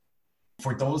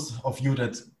For those of you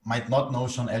that might not know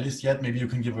Sean Ellis yet, maybe you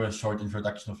can give a short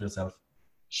introduction of yourself.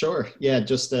 Sure. Yeah,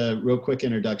 just a real quick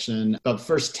introduction. About the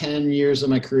first 10 years of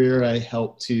my career, I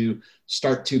helped to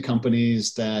start two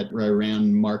companies where I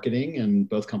ran marketing, and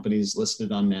both companies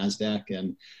listed on NASDAQ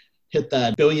and hit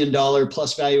that $1 billion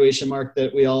plus valuation mark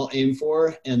that we all aim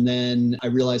for. And then I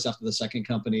realized after the second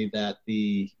company that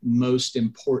the most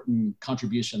important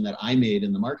contribution that I made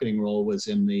in the marketing role was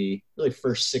in the really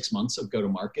first 6 months of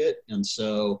go-to-market. And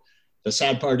so the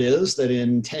sad part is that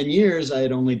in 10 years, I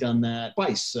had only done that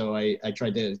twice. So I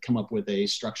tried to come up with a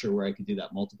structure where I could do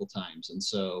that multiple times. And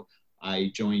so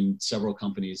I joined several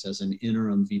companies as an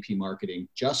interim VP marketing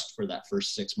just for that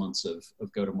first 6 months of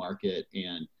go-to-market.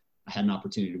 And I had an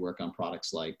opportunity to work on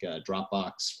products like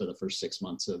Dropbox for the first 6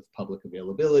 months of public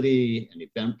availability, and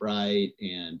Eventbrite,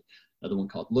 and another one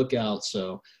called Lookout.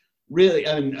 So really,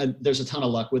 I mean, there's a ton of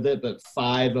luck with it, but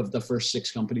 5 of the first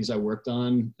 6 companies I worked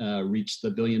on reached the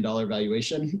 $1 billion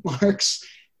valuation marks.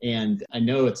 And I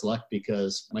know it's luck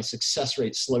because my success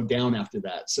rate slowed down after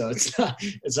that. So it's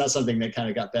not something that kind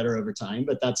of got better over time,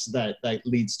 but that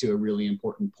leads to a really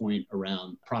important point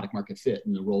around product market fit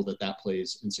and the role that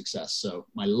plays in success. So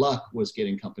my luck was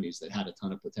getting companies that had a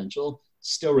ton of potential,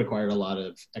 still required a lot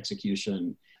of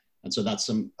execution. And so that's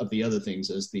some of the other things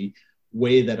is the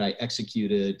way that I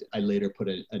executed. I later put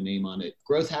a name on it,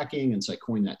 growth hacking. And so I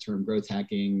coined that term, growth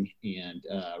hacking, and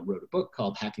wrote a book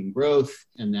called Hacking Growth.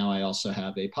 And now I also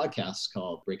have a podcast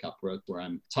called Breakout Growth, where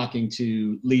I'm talking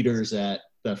to leaders at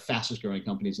the fastest growing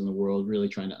companies in the world, really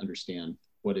trying to understand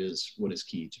what is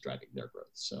key to driving their growth.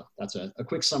 So that's a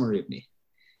quick summary of me.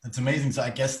 That's amazing. So I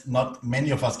guess not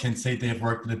many of us can say they have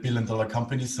worked with $1 billion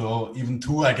company. So even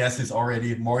 2, I guess, is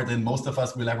already more than most of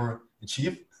us will ever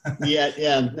achieve.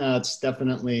 Yeah. No, it's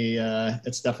definitely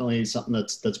something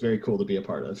that's very cool to be a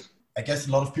part of. I guess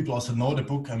a lot of people also know the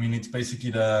book. I mean, it's basically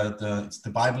it's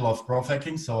the Bible of growth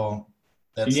hacking. So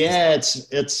that's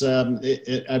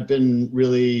I've been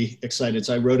really excited.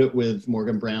 So I wrote it with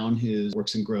Morgan Brown, who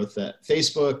works in growth at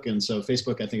Facebook, and so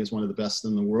Facebook I think is one of the best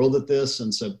in the world at this.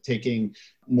 And so taking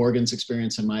Morgan's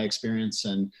experience and my experience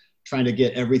and trying to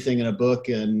get everything in a book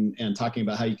and talking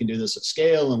about how you can do this at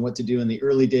scale and what to do in the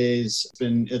early days.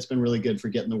 It's been really good for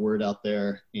getting the word out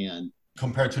there. And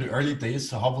compared to the early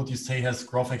days, how would you say has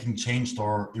growth hacking changed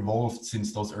or evolved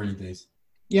since those early days?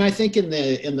 Yeah, I think in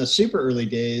the super early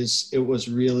days, it was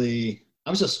really,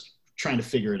 I was just trying to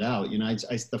figure it out. You know,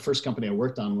 the first company I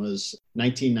worked on was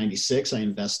 1996. I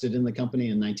invested in the company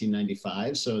in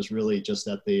 1995. So it was really just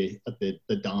at the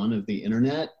dawn of the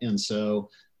internet. And so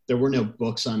there were no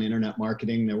books on internet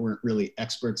marketing. There weren't really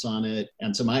experts on it.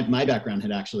 And so my background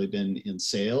had actually been in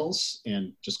sales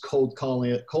and just cold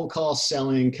call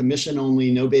selling, commission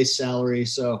only, no base salary.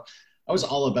 So I was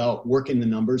all about working the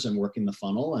numbers and working the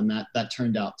funnel. And that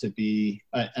turned out to be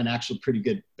an actual pretty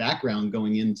good background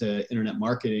going into internet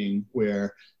marketing,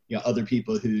 where, you know, other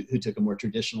people who took a more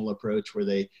traditional approach where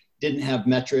they didn't have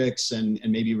metrics and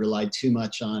maybe relied too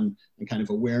much on kind of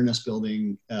awareness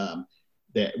building,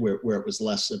 where it was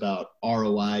less about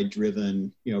ROI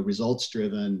driven, you know, results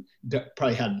driven,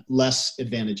 probably had less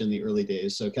advantage in the early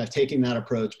days. So kind of taking that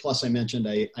approach, plus I mentioned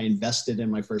I invested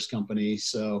in my first company.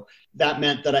 So that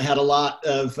meant that I had a lot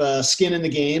of skin in the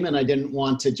game, and I didn't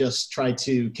want to just try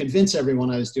to convince everyone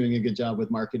I was doing a good job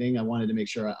with marketing. I wanted to make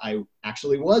sure I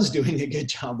actually was doing a good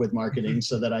job with marketing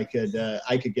so that I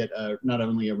could get not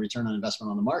only a return on investment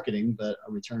on the marketing, but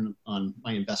a return on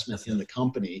my investment in the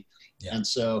company. Yeah. And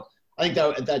so I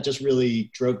think that just really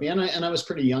drove me. And I was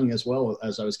pretty young as well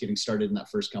as I was getting started in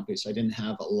that first company. So I didn't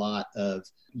have a lot of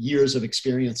years of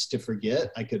experience to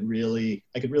forget. I could really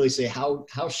say, how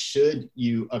should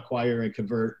you acquire and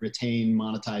convert, retain,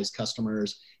 monetize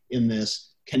customers in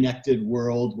this connected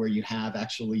world where you have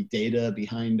actually data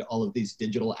behind all of these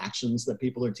digital actions that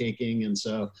people are taking. And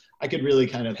so I could really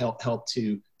kind of help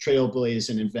to trailblaze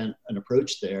and invent an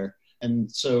approach there.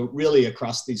 And so really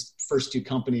across these first two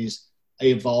companies, I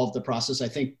evolved the process. I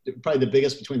think probably the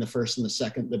biggest between the first and the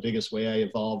second, the biggest way I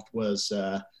evolved was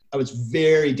I was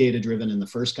very data driven in the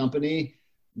first company.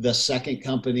 The second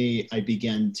company, I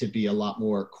began to be a lot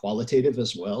more qualitative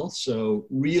as well. So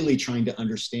really trying to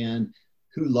understand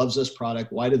who loves this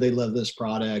product, why do they love this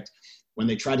product, when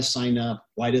they try to sign up,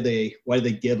 why do they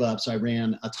give up? So I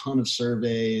ran a ton of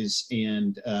surveys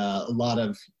and a lot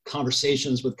of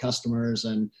conversations with customers,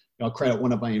 and I'll credit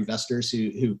one of my investors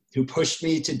who pushed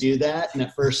me to do that. And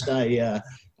at first I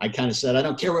kind of said, I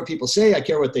don't care what people say, I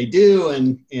care what they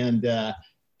do.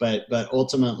 But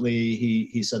ultimately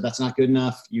he said, that's not good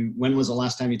enough. When was the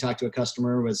last time you talked to a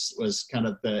customer was kind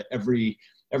of every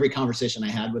every conversation I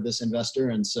had with this investor.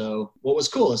 And so what was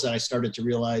cool is that I started to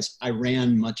realize I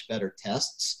ran much better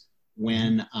tests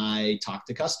when I talked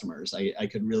to customers. I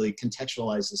could really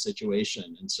contextualize the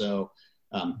situation. And so,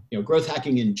 growth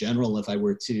hacking in general, if I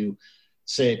were to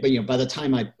say, but by the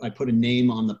time I put a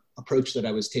name on the approach that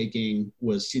I was taking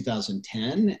was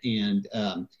 2010,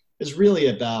 and is really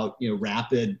about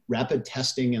rapid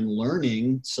testing and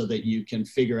learning so that you can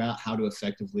figure out how to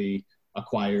effectively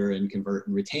acquire and convert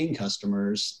and retain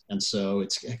customers. And so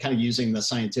it's kind of using the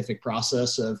scientific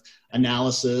process of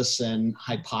analysis and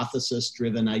hypothesis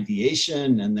driven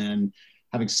ideation, and then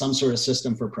having some sort of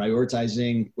system for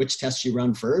prioritizing which tests you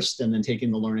run first, and then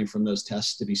taking the learning from those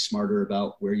tests to be smarter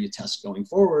about where you test going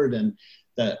forward. And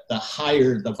the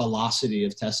higher the velocity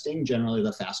of testing, generally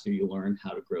the faster you learn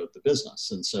how to grow the business.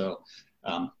 And so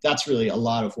that's really a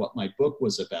lot of what my book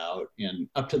was about. And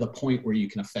up to the point where you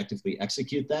can effectively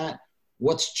execute that,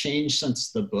 what's changed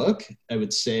since the book? I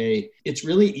would say it's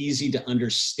really easy to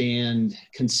understand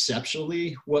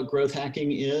conceptually what growth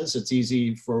hacking is. It's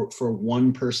easy for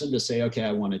one person to say, okay,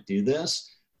 I want to do this.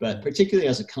 But particularly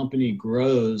as a company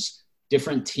grows,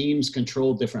 different teams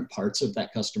control different parts of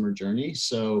that customer journey.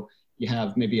 So you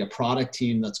have maybe a product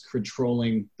team that's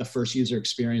controlling the first user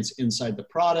experience inside the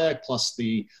product, plus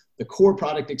the core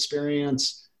product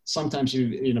experience. Sometimes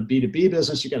in a B2B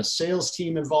business, you've got a sales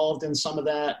team involved in some of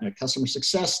that, and a customer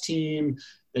success team.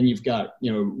 Then you've got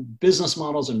business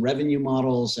models and revenue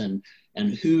models, and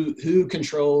who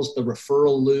controls the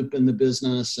referral loop in the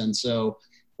business. And so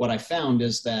what I found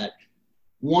is that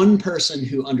one person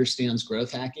who understands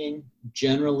growth hacking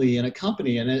generally in a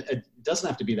company, and it doesn't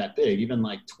have to be that big, even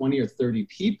like 20 or 30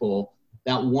 people,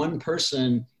 that one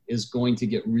person is going to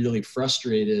get really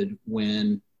frustrated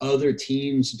when other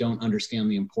teams don't understand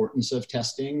the importance of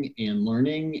testing and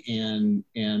learning,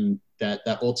 and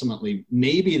that ultimately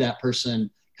maybe that person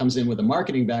comes in with a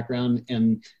marketing background,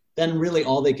 and then really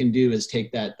all they can do is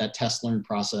take that test learn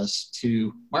process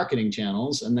to marketing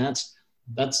channels. And that's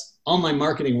online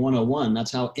marketing 101.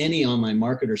 That's how any online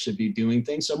marketer should be doing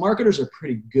things. So marketers are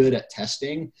pretty good at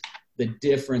testing. The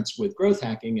difference with growth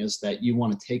hacking is that you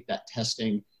want to take that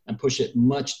testing and push it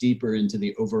much deeper into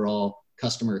the overall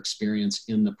customer experience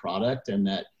in the product, and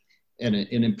that an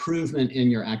improvement in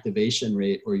your activation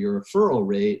rate or your referral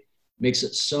rate makes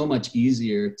it so much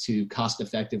easier to cost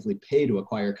effectively pay to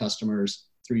acquire customers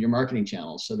through your marketing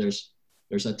channels. So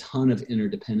there's a ton of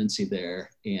interdependency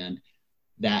there, and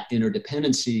that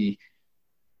interdependency,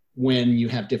 when you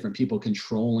have different people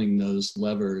controlling those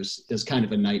levers, is kind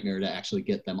of a nightmare to actually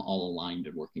get them all aligned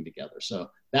and working together. So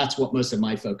that's what most of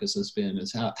my focus has been,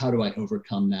 is how do I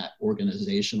overcome that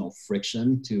organizational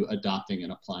friction to adopting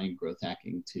and applying growth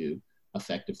hacking to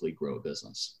effectively grow a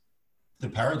business. The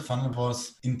Parrot Funnel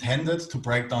was intended to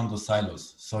break down the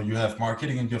silos. So you have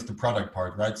marketing and you have the product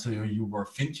part, right? So you were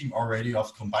thinking already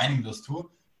of combining those two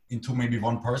into maybe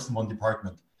one person, one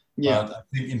department. Yeah. But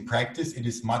I think in practice, it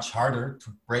is much harder to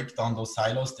break down those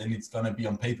silos than it's going to be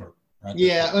on paper. Right?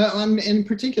 Yeah. In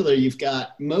particular, you've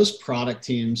got most product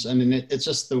teams. I mean, it's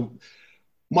just the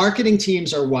marketing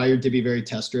teams are wired to be very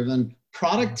test driven.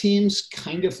 Product teams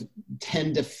kind of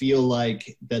tend to feel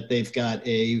like that they've got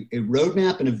a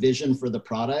roadmap and a vision for the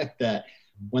product, that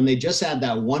when they just add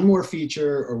that one more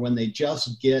feature, or when they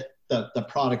just get the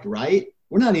product right,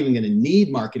 we're not even going to need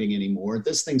marketing anymore.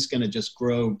 This thing's going to just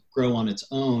grow on its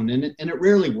own. And it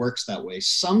rarely works that way.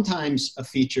 Sometimes a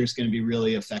feature is going to be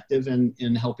really effective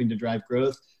in helping to drive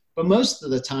growth. But most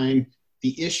of the time,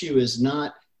 the issue is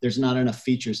not there's not enough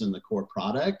features in the core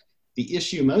product. The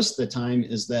issue most of the time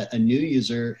is that a new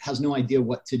user has no idea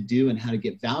what to do and how to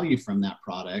get value from that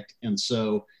product. And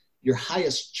so your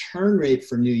highest churn rate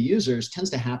for new users tends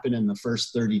to happen in the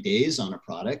first 30 days on a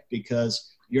product,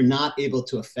 because you're not able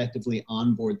to effectively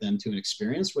onboard them to an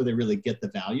experience where they really get the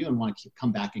value and want to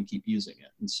come back and keep using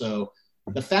it. And so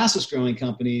the fastest growing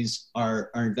companies are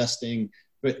investing,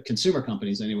 but consumer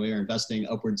companies anyway, are investing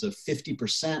upwards of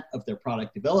 50% of their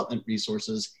product development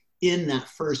resources in that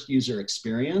first user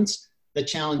experience. The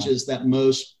challenge is that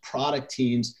most product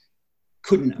teams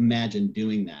couldn't imagine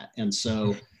doing that. And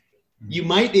so you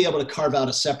might be able to carve out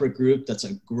a separate group that's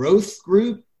a growth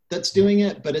group that's doing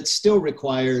it, but it still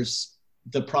requires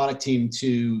the product team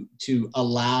to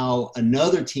allow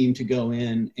another team to go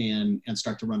in and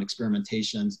start to run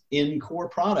experimentations in core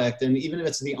product. And even if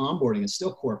it's the onboarding, it's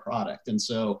still core product. And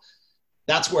so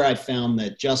that's where I found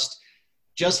that just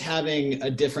having a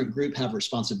different group have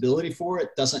responsibility for it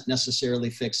doesn't necessarily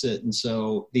fix it. And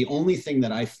so the only thing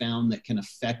that I found that can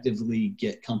effectively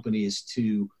get companies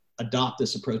to adopt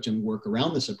this approach and work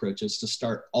around this approach is to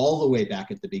start all the way back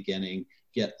at the beginning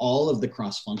get all of the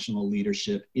cross-functional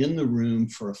leadership in the room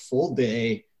for a full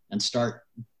day and start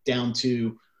down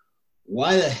to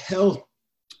why the hell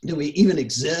do we even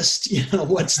exist?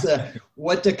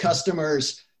 What do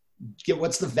customers get?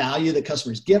 What's the value that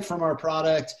customers get from our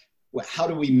product? How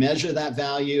do we measure that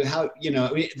value?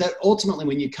 That ultimately,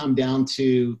 when you come down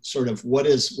to sort of what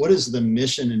is the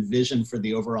mission and vision for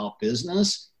the overall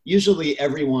business, usually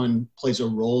everyone plays a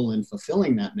role in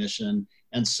fulfilling that mission.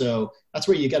 And so that's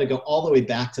where you got to go all the way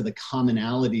back to the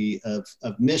commonality of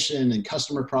mission and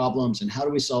customer problems and how do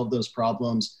we solve those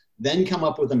problems, then come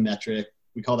up with a metric.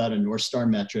 We call that a North Star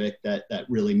metric that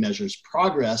really measures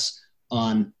progress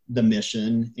on the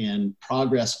mission and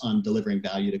progress on delivering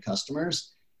value to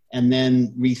customers. And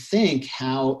then rethink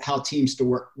how teams to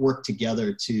work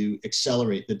together to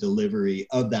accelerate the delivery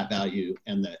of that value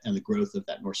and the growth of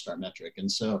that North Star metric. And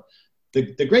so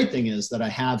the great thing is that I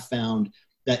have found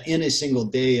that in a single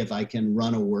day, if I can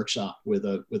run a workshop with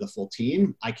a full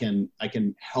team, I can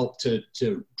help to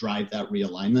drive that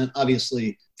realignment.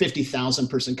 Obviously, 50,000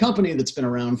 person company that's been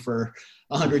around for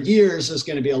 100 years is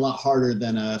going to be a lot harder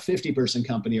than a 50 person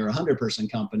company or a 100 person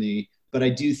company. But I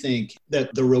do think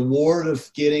that the reward of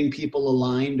getting people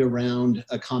aligned around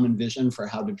a common vision for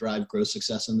how to drive growth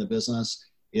success in the business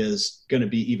is going to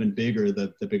be even bigger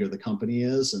the bigger the company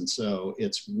is. And so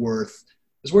it's worth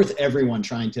everyone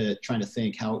trying to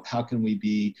think how can we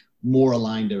be more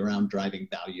aligned around driving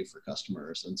value for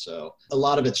customers. And so a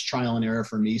lot of it's trial and error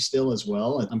for me still as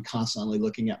well. I'm constantly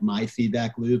looking at my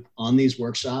feedback loop on these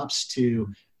workshops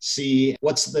to see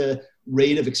what's the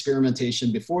rate of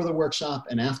experimentation before the workshop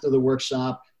and after the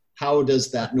workshop. How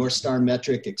does that North Star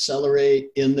metric accelerate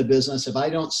in the business? If I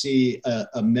don't see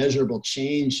a measurable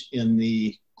change in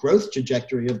the growth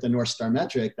trajectory of the North Star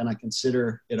metric, then I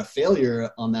consider it a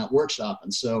failure on that workshop.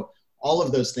 And so all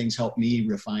of those things help me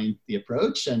refine the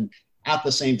approach. And at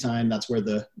the same time, that's where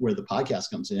the podcast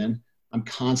comes in. I'm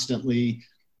constantly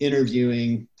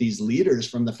interviewing these leaders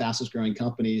from the fastest growing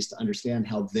companies to understand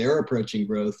how they're approaching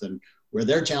growth and where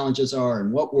their challenges are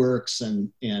and what works.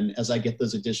 And as I get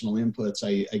those additional inputs,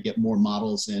 I get more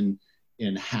models in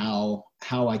how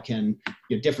I can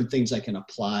get different things I can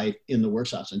apply in the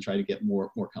workshops and try to get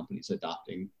more companies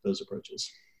adopting those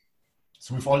approaches.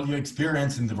 So with all your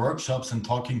experience in the workshops and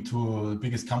talking to the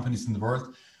biggest companies in the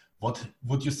world, what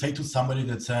would you say to somebody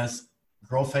that says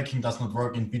growth hacking does not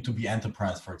work in B2B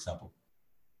enterprise, for example?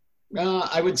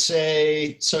 I would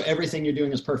say, so everything you're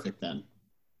doing is perfect then.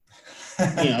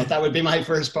 That would be my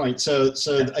first point. So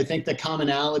I think the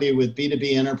commonality with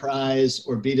B2B enterprise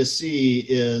or B2C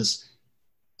is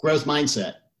growth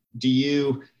mindset. Do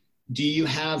you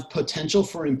have potential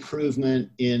for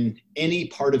improvement in any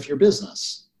part of your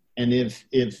business? And if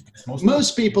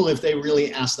most people, if they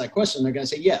really ask that question, they're going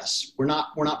to say, yes, we're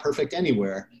not perfect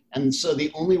anywhere. And so the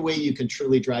only way you can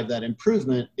truly drive that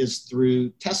improvement is through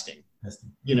testing.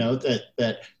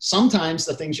 That sometimes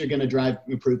the things you're going to drive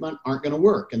improvement aren't going to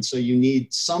work. And so you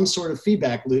need some sort of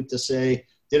feedback loop to say,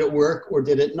 did it work or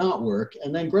did it not work?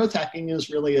 And then growth hacking is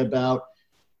really about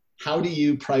how do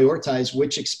you prioritize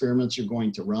which experiments you're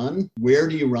going to run? Where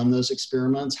do you run those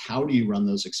experiments? How do you run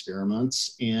those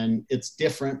experiments? And it's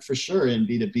different for sure in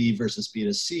B2B versus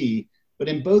B2C, but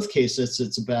in both cases,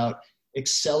 it's about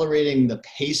accelerating the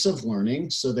pace of learning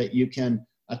so that you can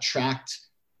attract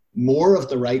more of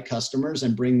the right customers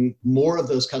and bring more of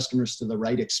those customers to the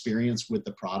right experience with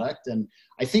the product. And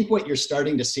I think what you're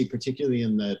starting to see, particularly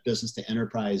in the business to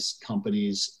enterprise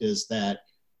companies, is that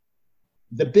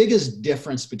the biggest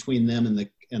difference between them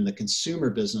and the consumer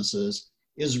businesses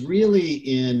is really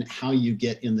in how you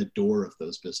get in the door of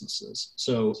those businesses.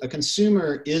 So a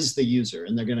consumer is the user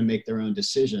and they're going to make their own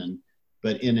decision.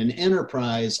 But in an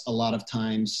enterprise, a lot of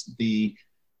times the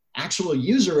actual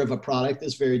user of a product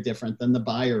is very different than the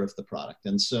buyer of the product.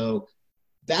 And so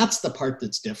that's the part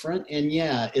that's different. And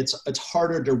yeah, it's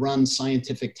harder to run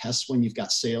scientific tests when you've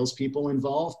got salespeople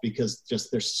involved because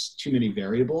just there's too many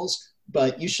variables.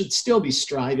 But you should still be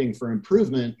striving for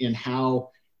improvement in how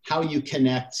you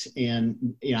connect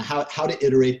and how to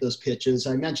iterate those pitches.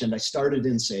 I mentioned I started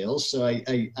in sales, so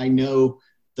I know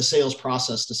the sales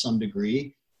process to some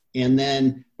degree. And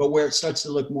then, but where it starts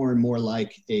to look more and more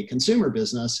like a consumer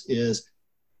business is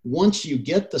once you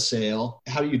get the sale,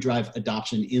 how do you drive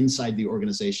adoption inside the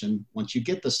organization once you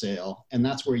get the sale? And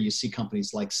that's where you see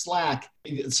companies like Slack,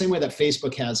 the same way that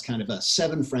Facebook has kind of a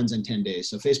 7 friends in 10 days.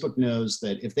 So Facebook knows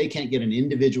that if they can't get an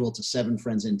individual to 7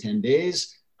 friends in 10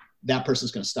 days, that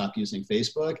person's going to stop using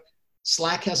Facebook.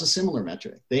 Slack has a similar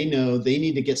metric. They know they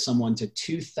need to get someone to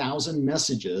 2,000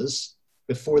 messages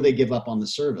before they give up on the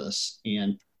service.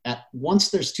 And once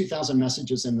there's 2,000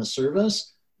 messages in the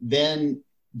service, then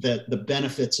the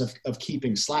benefits of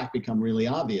keeping Slack become really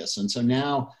obvious. And so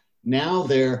now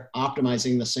they're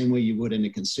optimizing the same way you would in a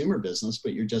consumer business,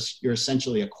 but you're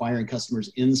essentially acquiring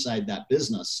customers inside that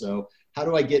business. So how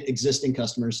do I get existing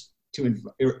customers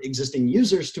or existing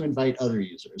users to invite other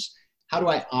users? How do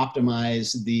I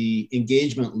optimize the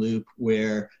engagement loop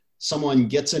where someone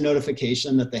gets a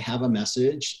notification that they have a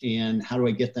message, and how do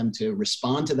I get them to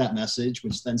respond to that message,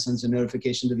 which then sends a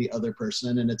notification to the other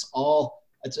person? And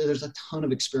there's a ton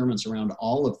of experiments around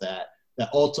all of that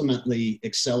ultimately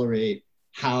accelerate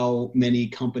how many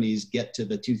companies get to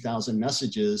the 2,000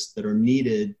 messages that are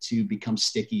needed to become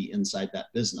sticky inside that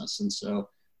business. And so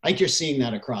I think you're seeing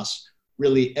that across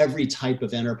really every type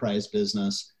of enterprise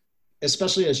business,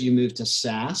 especially as you move to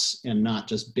SaaS and not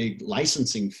just big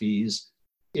licensing fees.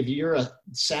 If you're a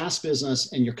SaaS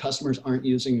business and your customers aren't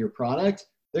using your product,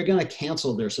 they're going to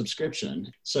cancel their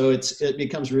subscription. So it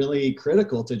becomes really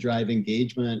critical to drive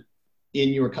engagement in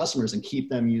your customers and keep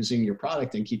them using your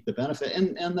product and keep the benefit.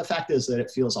 And the fact is that it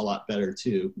feels a lot better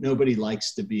too. Nobody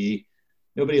likes to be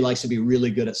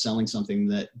really good at selling something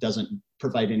that doesn't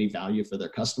provide any value for their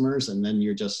customers. And then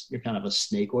you're kind of a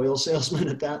snake oil salesman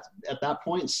at that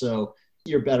point. So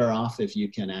you're better off if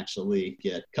you can actually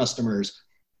get customers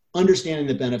understanding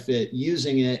the benefit,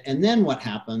 using it. And then what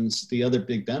happens, the other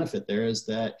big benefit there is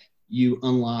that you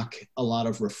unlock a lot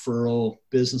of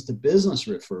business to business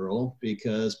referral,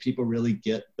 because people really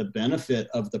get the benefit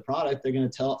of the product. They're going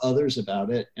to tell others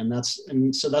about it.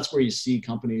 And so that's where you see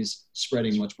companies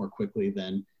spreading much more quickly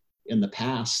than in the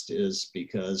past, is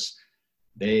because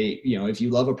if you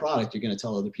love a product, you're going to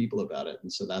tell other people about it.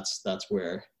 And so that's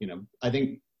where,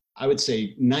 I would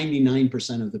say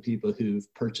 99% of the people who've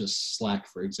purchased Slack,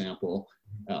 for example,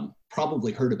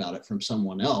 probably heard about it from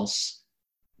someone else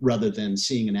rather than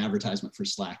seeing an advertisement for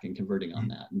Slack and converting on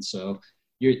that. And so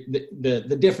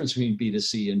the difference between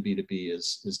B2C and B2B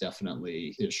is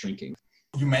definitely shrinking.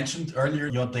 You mentioned earlier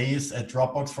your days at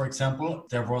Dropbox, for example.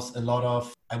 There was a lot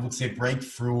of, I would say,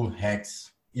 breakthrough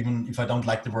hacks. Even if I don't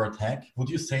like the word hack, would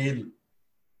you say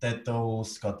that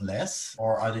those got less,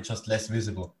 or are they just less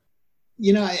visible?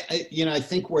 I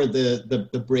think where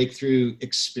the breakthrough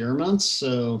experiments,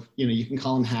 so, you can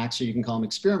call them hacks or you can call them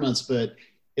experiments, but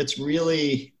it's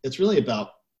really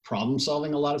about problem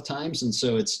solving a lot of times. And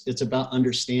so it's about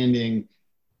understanding.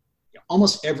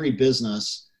 Almost every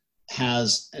business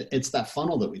it's that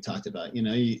funnel that we talked about.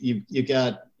 You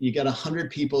got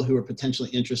 100 people who are potentially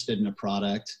interested in a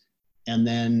product, and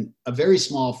then a very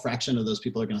small fraction of those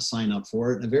people are going to sign up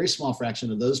for it. And a very small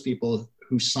fraction of those people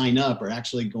who sign up are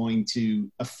actually going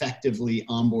to effectively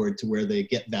onboard to where they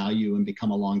get value and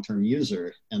become a long-term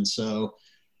user. And so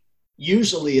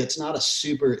usually it's not a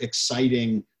super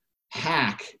exciting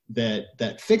hack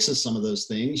that fixes some of those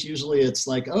things. Usually it's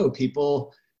like, oh,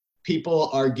 people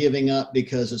are giving up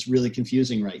because it's really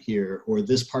confusing right here, or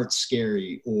this part's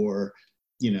scary, or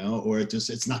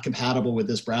it's not compatible with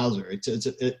this browser.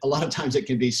 A lot of times it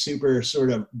can be super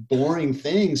sort of boring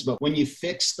things, but when you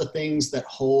fix the things that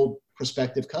hold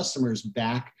prospective customers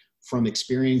back from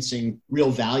experiencing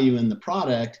real value in the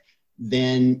product,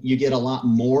 then you get a lot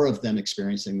more of them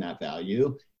experiencing that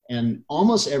value. And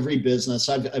almost every business,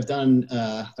 I've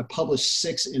published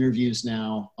 6 interviews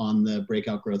now on the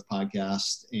Breakout Growth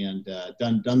podcast, and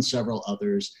done several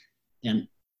others. And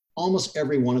almost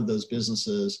every one of those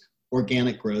businesses,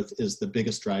 organic growth is the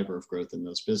biggest driver of growth in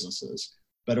those businesses.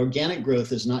 But organic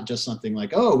growth is not just something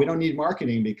like, oh, we don't need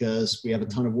marketing because we have a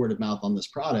ton of word of mouth on this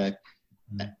product.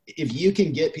 If you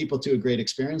can get people to a great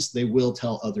experience, they will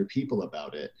tell other people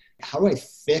about it. How do I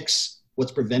fix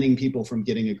what's preventing people from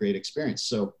getting a great experience?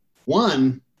 So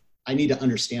one, I need to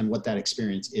understand what that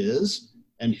experience is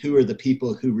and who are the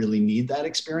people who really need that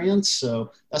experience.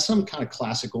 So that's some kind of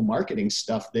classical marketing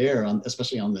stuff there,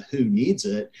 especially on the who needs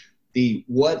it. The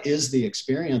what is the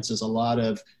experience is a lot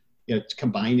of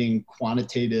combining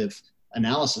quantitative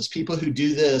analysis. People who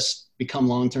do this become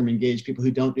long-term engaged. People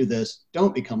who don't do this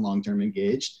don't become long-term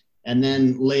engaged. And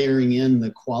then layering in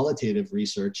the qualitative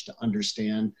research to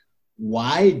understand,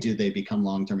 why do they become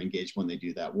long-term engaged when they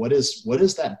do that? What is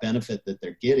that benefit that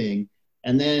they're getting?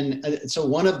 And then, so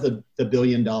one of the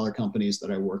billion-dollar companies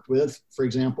that I worked with, for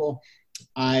example,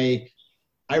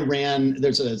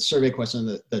 there's a survey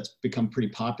question that's become pretty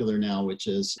popular now, which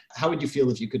is, how would you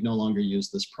feel if you could no longer use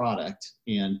this product?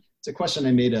 And it's a question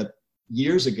I made up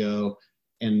years ago.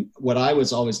 And what I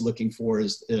was always looking for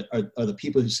is, are the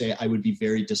people who say, I would be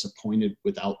very disappointed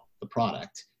without the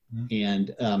product.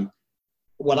 Mm-hmm. And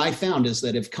what I found is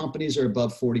that if companies are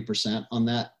above 40% on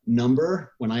that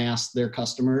number, when I ask their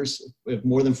customers, if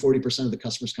more than 40% of the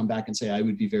customers come back and say, I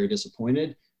would be very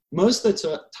disappointed, most of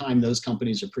the time, those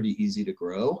companies are pretty easy to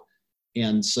grow.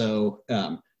 And so,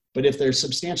 but if they're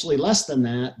substantially less than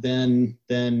that, then,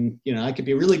 I could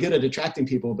be really good at attracting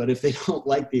people, but if they don't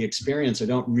like the experience or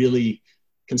don't really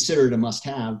consider it a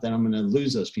must-have, then I'm going to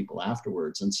lose those people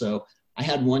afterwards. And so I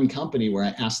had one company where I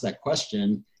asked that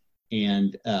question,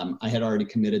 and I had already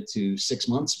committed to 6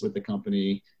 months with the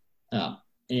company,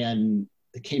 and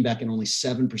it came back and only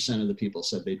 7% of the people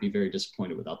said they'd be very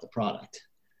disappointed without the product.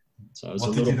 So I was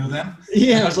what did you do then?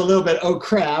 Yeah, I was a little bit, oh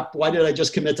crap, why did I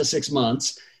just commit to 6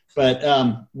 months? But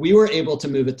we were able to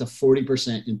move it to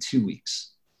 40% in 2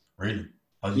 weeks. Really?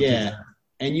 How did you do that?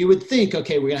 And you would think,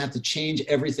 okay, we're going to have to change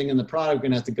everything in the product. We're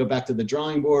going to have to go back to the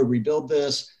drawing board, rebuild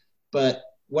this. But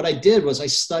what I did was I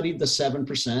studied the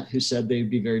 7% who said they'd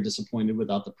be very disappointed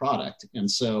without the product. And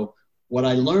so what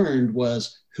I learned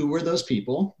was who were those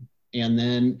people, and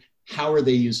then how are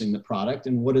they using the product,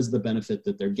 and what is the benefit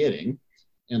that they're getting.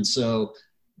 And so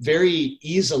very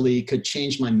easily could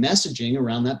change my messaging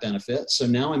around that benefit. So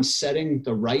now I'm setting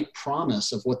the right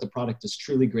promise of what the product is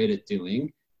truly great at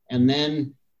doing. And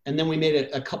then we made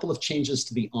a couple of changes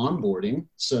to the onboarding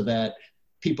so that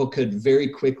people could very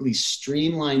quickly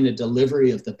streamline the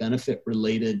delivery of the benefit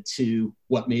related to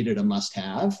what made it a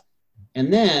must-have.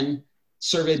 And then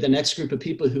surveyed the next group of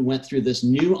people who went through this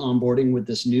new onboarding with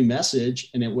this new message,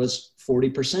 and it was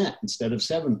 40% instead of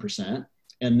 7%.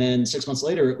 And then 6 months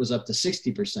later, it was up to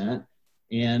 60%.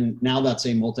 And now that's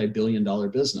a multi-billion-dollar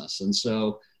business. And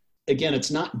so again, it's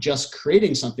not just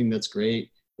creating something that's great,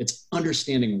 it's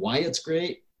understanding why it's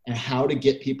great and how to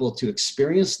get people to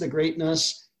experience the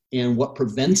greatness and what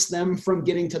prevents them from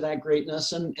getting to that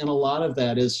greatness. And a lot of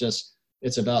that is just,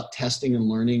 it's about testing and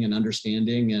learning and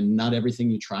understanding, and not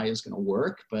everything you try is going to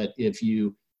work. But if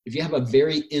you have a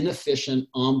very inefficient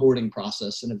onboarding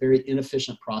process and a very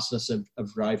inefficient process of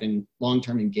driving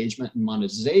long-term engagement and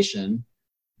monetization,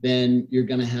 then you're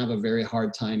going to have a very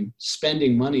hard time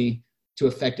spending money to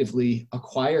effectively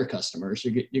acquire customers.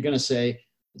 You're going to say,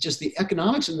 just the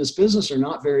economics in this business are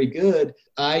not very good.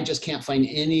 I just can't find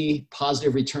any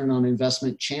positive return on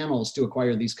investment channels to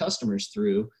acquire these customers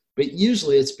through. But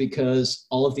usually it's because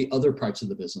all of the other parts of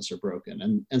the business are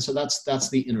broken. And so that's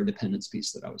the interdependence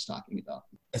piece that I was talking about.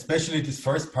 Especially this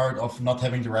first part of not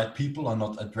having the right people or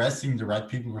not addressing the right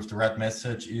people with the right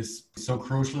message is so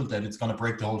crucial that it's going to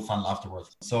break the whole funnel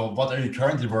afterwards. So what are you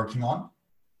currently working on?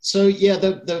 So yeah,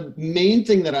 the main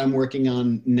thing that I'm working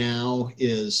on now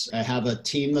is I have a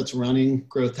team that's running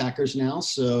Growth Hackers now.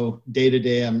 So day to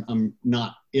day, I'm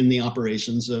not in the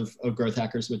operations of Growth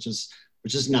Hackers, which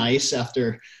is nice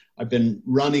after I've been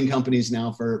running companies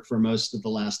now for most of the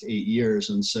last 8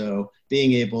 years. And so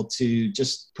being able to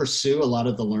just pursue a lot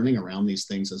of the learning around these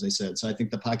things, as I said. So I think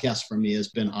the podcast for me has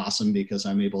been awesome because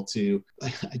I'm able to,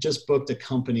 I just booked a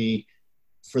company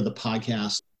for the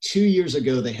podcast. 2 years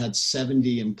ago, they had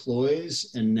 70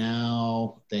 employees, and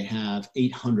now they have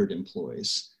 800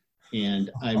 employees.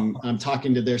 And I'm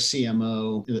talking to their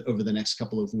CMO over the next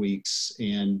couple of weeks.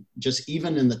 And just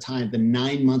even in the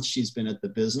 9 months she's been at the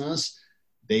business,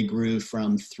 they grew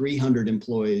from 300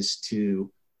 employees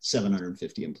to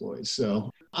 750 employees. So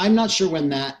I'm not sure when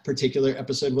that particular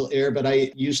episode will air, but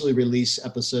I usually release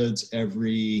episodes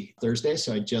every Thursday.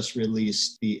 So I just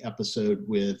released the episode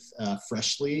with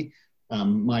Freshly,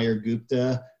 Meyer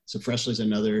Gupta. So Freshly is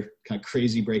another kind of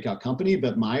crazy breakout company,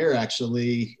 but Meyer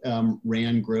actually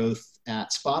ran growth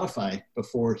at Spotify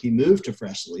before he moved to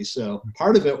Freshly. So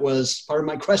part of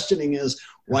my questioning is,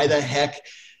 why the heck,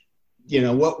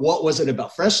 what was it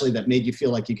about Freshly that made you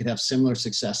feel like you could have similar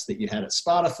success that you had at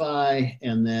Spotify?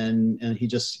 And he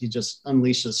just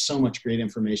unleashes so much great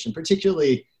information,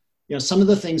 particularly, some of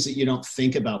the things that you don't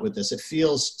think about with this.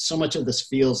 So much of this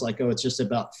feels like, it's just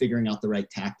about figuring out the right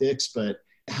tactics, but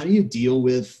how do you deal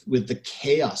with the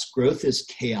chaos? Growth is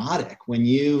chaotic. When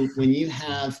you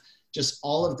have just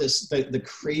all of this, the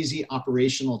crazy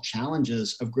operational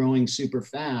challenges of growing super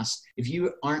fast, if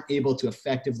you aren't able to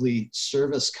effectively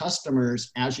service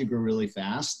customers as you grow really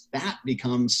fast, that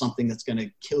becomes something that's going to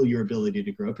kill your ability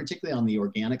to grow, particularly on the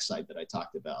organic side that I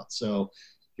talked about. So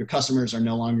your customers are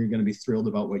no longer going to be thrilled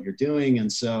about what you're doing.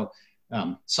 And so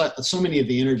many of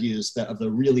the interviews of the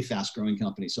really fast growing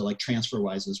companies, so like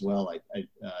TransferWise as well. I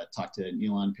talked to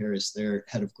Nilan Paris, their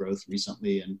head of growth,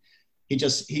 recently, and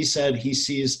he said he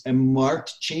sees a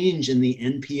marked change in the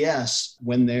NPS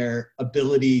when their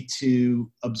ability to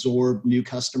absorb new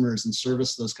customers and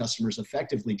service those customers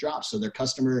effectively drops. So their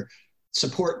customer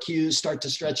support queues start to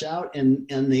stretch out, and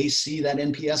they see that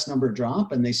NPS number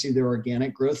drop, and they see their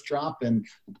organic growth drop. And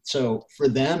so for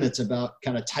them, it's about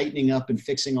kind of tightening up and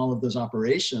fixing all of those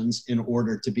operations in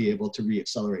order to be able to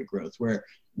reaccelerate growth, where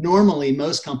normally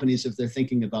most companies, if they're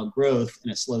thinking about growth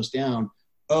and it slows down,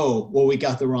 oh, well, we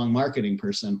got the wrong marketing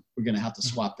person. We're going to have to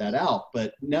swap that out.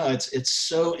 But no, it's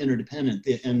so interdependent.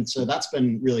 And so that's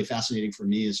been really fascinating for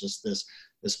me, is just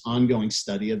this ongoing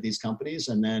study of these companies.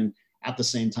 And then at the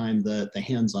same time, the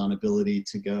hands-on ability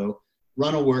to go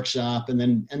run a workshop and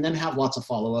then have lots of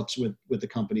follow-ups with the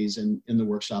companies in the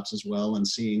workshops as well, and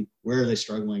seeing where are they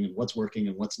struggling and what's working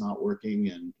and what's not working.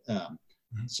 And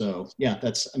so, yeah,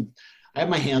 I have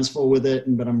my hands full with it,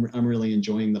 but I'm really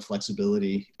enjoying the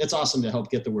flexibility. It's awesome to help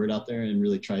get the word out there and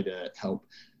really try to help.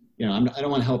 I don't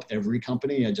want to help every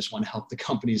company. I just want to help the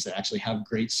companies that actually have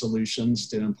great solutions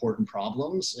to important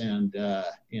problems. And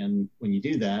when you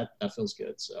do that, that feels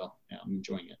good. So yeah, I'm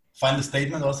enjoying it. Find the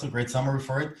statement, also great summary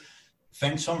for it.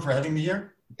 Thanks, Sean, for having me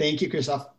here. Thank you, Christoph.